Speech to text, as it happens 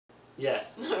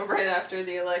Yes. Right after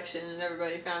the election and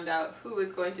everybody found out who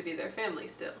was going to be their family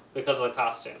still. Because of the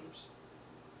costumes.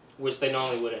 Which they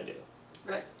normally wouldn't do.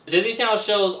 Right. Disney Channel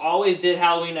shows always did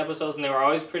Halloween episodes and they were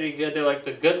always pretty good. They're like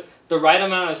the right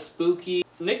amount of spooky.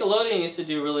 Nickelodeon used to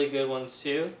do really good ones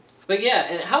too. But yeah,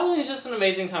 and Halloween is just an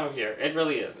amazing time of year. It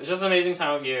really is. It's just an amazing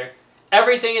time of year.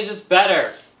 Everything is just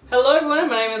better. Hello everyone,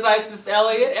 my name is Isis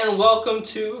Elliott and welcome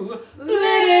to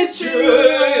Lititude.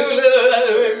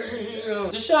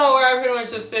 The show where I pretty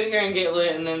much just sit here and get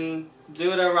lit and then do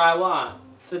whatever I want.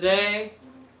 Today,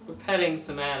 we're petting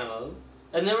some animals.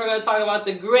 And then we're going to talk about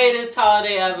the greatest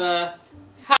holiday ever,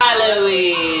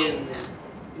 Halloween.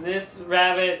 This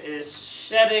rabbit is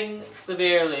shedding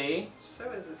severely. So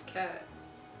is this cat.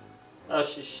 Oh,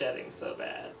 she's shedding so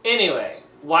bad. Anyway,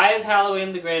 why is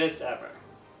Halloween the greatest ever?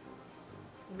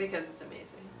 Because it's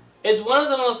amazing. It's one of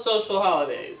the most social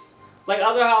holidays. Like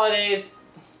other holidays,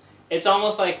 it's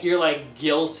almost like you're like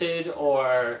guilted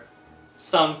or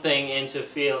something into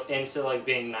like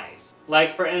being nice.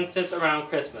 Like for instance, around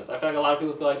Christmas, I feel like a lot of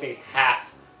people feel like they have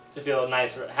to feel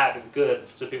nice or happy, good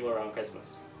to people around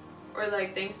Christmas. Or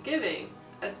like Thanksgiving,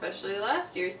 especially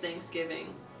last year's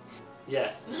Thanksgiving.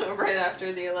 Yes. Right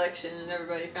after the election and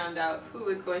everybody found out who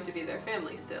was going to be their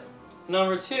family still.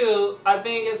 Number two, I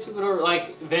think it's people to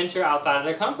like venture outside of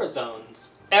their comfort zones.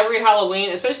 Every Halloween,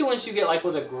 especially once you get like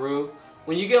with a group,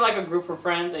 when you get like a group of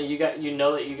friends and you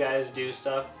know that you guys do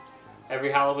stuff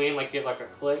every Halloween, like you have like a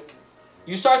clique,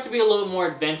 you start to be a little more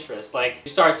adventurous. Like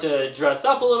you start to dress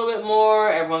up a little bit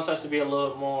more, everyone starts to be a little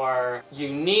bit more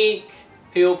unique,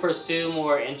 people pursue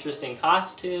more interesting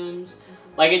costumes.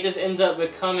 Like it just ends up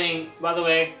becoming, by the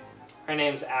way, her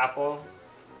name's Apple,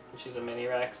 and she's a mini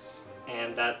Rex,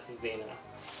 and that's Xena,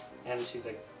 and she's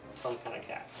like some kind of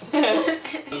cat. You're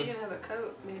gonna have a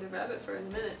coat made of rabbit fur in a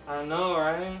minute. I know,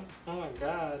 right? Oh my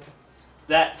god. It's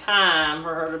that time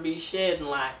for her to be shedding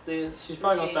like this. She's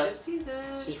probably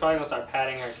gonna start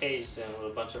patting her cage soon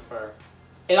with a bunch of fur.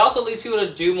 It also leads people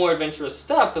to do more adventurous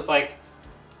stuff, because like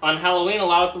on Halloween a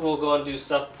lot of people will go and do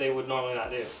stuff that they would normally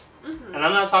not do. And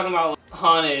I'm not talking about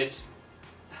haunted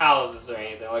houses or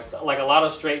anything. Like a lot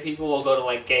of straight people will go to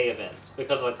like gay events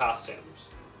because of the costumes,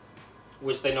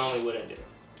 which they normally wouldn't do.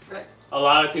 Right. A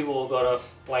lot of people will go to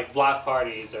like block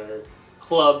parties or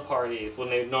club parties when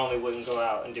they normally wouldn't go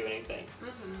out and do anything.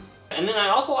 And then I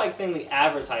also like seeing the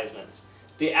advertisements.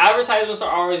 The advertisements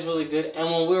are always really good, and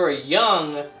when we were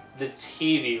young, the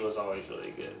TV was always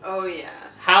really good. Oh yeah.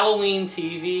 Halloween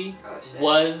TV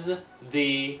was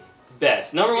the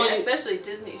best. Number one, especially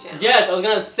Disney Channel. Yes, I was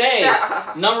gonna say.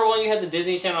 Number one, you had the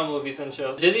Disney Channel movies and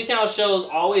shows. Disney Channel shows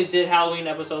always did Halloween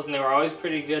episodes, and they were always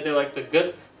pretty good. They're like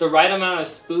the right amount of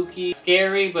spooky,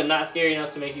 scary, but not scary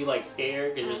enough to make you like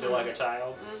scared because you're still like a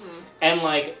child, and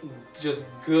like just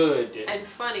good and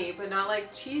funny, but not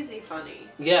like cheesy funny.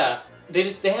 Yeah,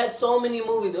 they had so many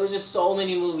movies. It was just so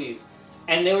many movies,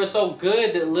 and they were so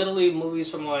good that literally movies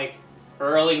from like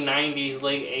early 90s,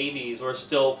 late 80s were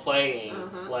still playing,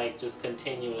 like just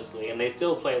continuously, and they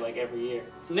still play like every year.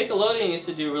 Nickelodeon used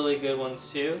to do really good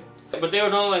ones too, but they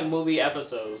were only like movie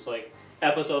episodes, like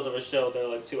episodes of a show that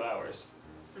were like 2 hours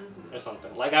or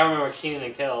something. Like I remember Kenan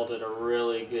and Kel did a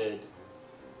really good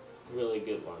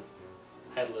one,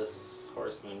 Headless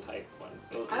Horseman type one.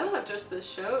 I love just the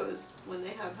shows when they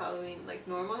have Halloween, like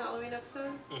normal Halloween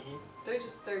episodes.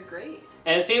 They're great.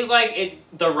 And it seems like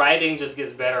the writing just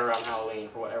gets better around Halloween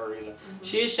for whatever reason.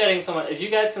 She is shedding so much. If you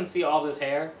guys can see all this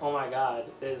hair, oh my god,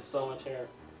 there's so much hair.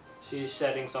 She's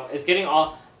shedding so much. It's getting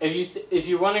all. If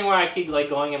you're wondering why I keep like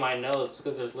going in my nose, it's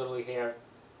because there's literally hair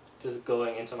just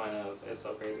going into my nose. It's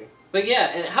so crazy. But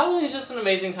yeah, and Halloween is just an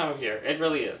amazing time of year. It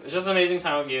really is. It's just an amazing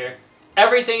time of year.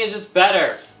 Everything is just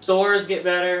better. Stores get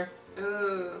better.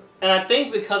 Ooh. And I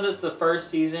think because it's the first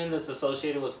season that's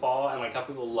associated with fall, and like how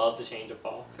people love the change of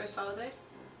fall. First holiday?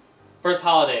 First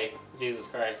holiday. Jesus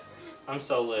Christ. I'm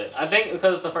so lit. I think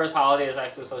because it's the first holiday that's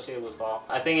actually associated with fall,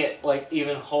 I think it like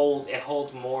even holds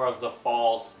more of the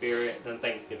fall spirit than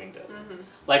Thanksgiving does.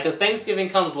 Like, cause Thanksgiving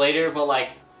comes later, but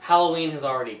like Halloween has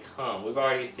already come. We've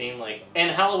already seen like,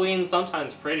 and Halloween's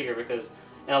sometimes prettier because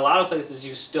in a lot of places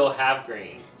you still have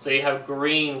green. So you have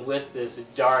green with this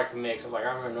dark mix of like,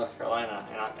 I remember North Carolina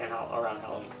and around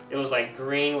Halloween. It was like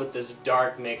green with this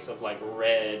dark mix of like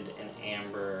red and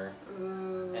amber.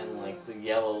 And like the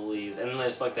yellow leaves. And then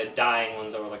there's like the dying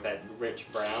ones that were like that rich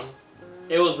brown.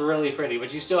 It was really pretty,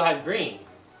 but you still had green.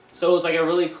 So it was like a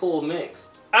really cool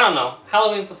mix. I don't know.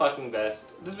 Halloween's the fucking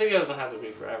best. This video doesn't have to be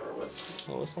forever.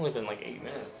 Well, it's only been like 8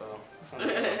 minutes though. It's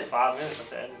only been like 5 minutes at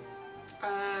the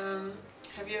end.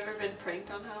 Have you ever been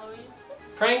pranked on Halloween?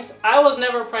 Pranked? I was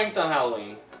never pranked on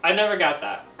Halloween. I never got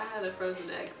that. I had a frozen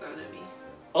egg thrown at me.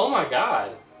 Oh my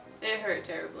god. It hurt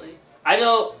terribly. I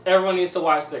know everyone needs to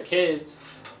watch their kids.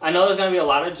 I know there's going to be a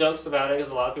lot of jokes about it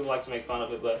because a lot of people like to make fun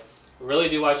of it, but really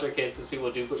do watch your kids because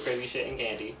people do put crazy shit in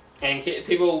candy. And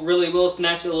people really will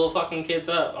snatch your little fucking kids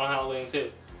up on Halloween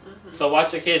too. So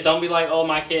watch your kids. Don't be like, oh,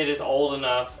 my kid is old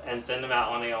enough and send them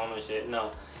out on their own and shit.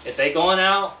 No. If they going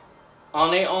out on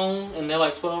their own and they're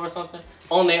like 12 or something,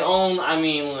 on their own, I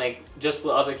mean like just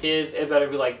with other kids, it better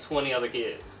be like 20 other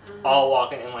kids all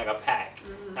walking in like a pack.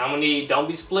 I'm gonna need, don't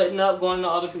be splitting up, going to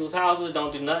other people's houses,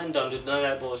 don't do nothing, don't do none of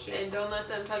that bullshit. And don't let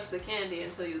them touch the candy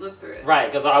until you look through it.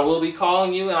 Right, because I will be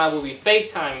calling you and I will be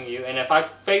FaceTiming you, and if I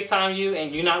FaceTime you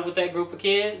and you're not with that group of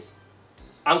kids,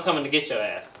 I'm coming to get your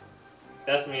ass.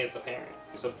 That's me as a parent.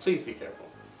 So please be careful.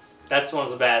 That's one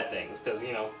of the bad things, because,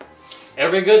 you know,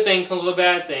 every good thing comes with a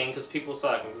bad thing, because people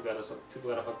suck and people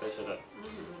gotta fuck that shit up.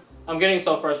 I'm getting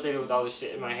so frustrated with all this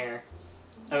shit in my hair.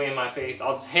 I mean, my face.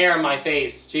 All this hair in my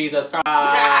face. Jesus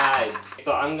Christ.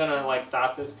 So I'm gonna like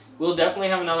stop this. We'll definitely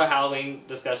have another Halloween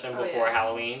discussion before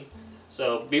Halloween.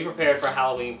 So be prepared for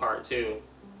Halloween part 2.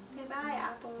 Say bye,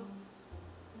 Apple.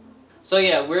 So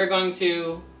yeah, we're going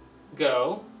to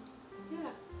go.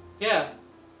 Yeah.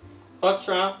 Fuck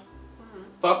Trump.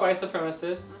 Fuck white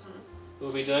supremacists.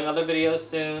 We'll be doing other videos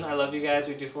soon. I love you guys.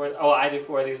 We do 4. Oh, I do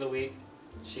 4 of these a week.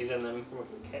 She's in them from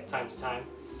time to time.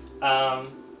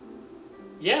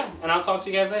 Yeah, and I'll talk to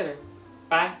you guys later.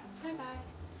 Bye. Bye-bye.